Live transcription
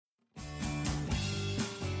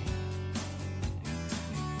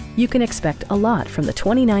You can expect a lot from the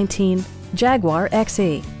 2019 Jaguar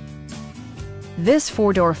XE. This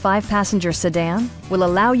four-door, five-passenger sedan will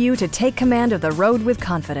allow you to take command of the road with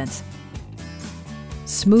confidence.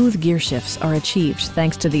 Smooth gear shifts are achieved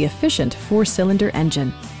thanks to the efficient four-cylinder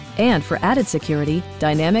engine. And for added security,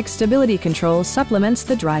 dynamic stability control supplements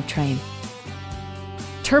the drivetrain.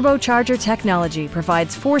 Turbocharger technology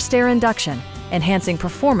provides forced air induction, enhancing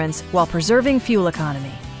performance while preserving fuel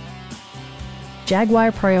economy.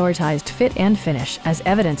 Jaguar prioritized fit and finish as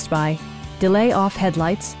evidenced by delay-off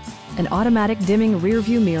headlights, an automatic dimming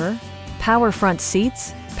rearview mirror, power front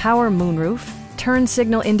seats, power moonroof, turn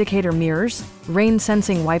signal indicator mirrors,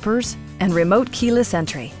 rain-sensing wipers, and remote keyless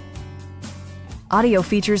entry. Audio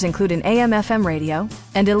features include an AM/FM radio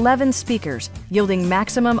and 11 speakers, yielding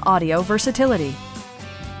maximum audio versatility.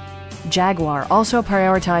 Jaguar also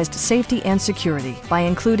prioritized safety and security by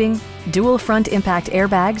including dual front impact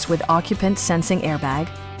airbags with occupant sensing airbag,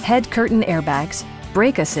 head curtain airbags,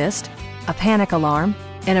 brake assist, a panic alarm,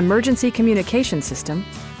 an emergency communication system,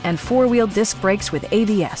 and four-wheel disc brakes with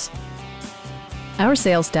ABS. Our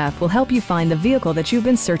sales staff will help you find the vehicle that you've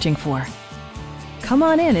been searching for. Come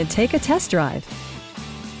on in and take a test drive.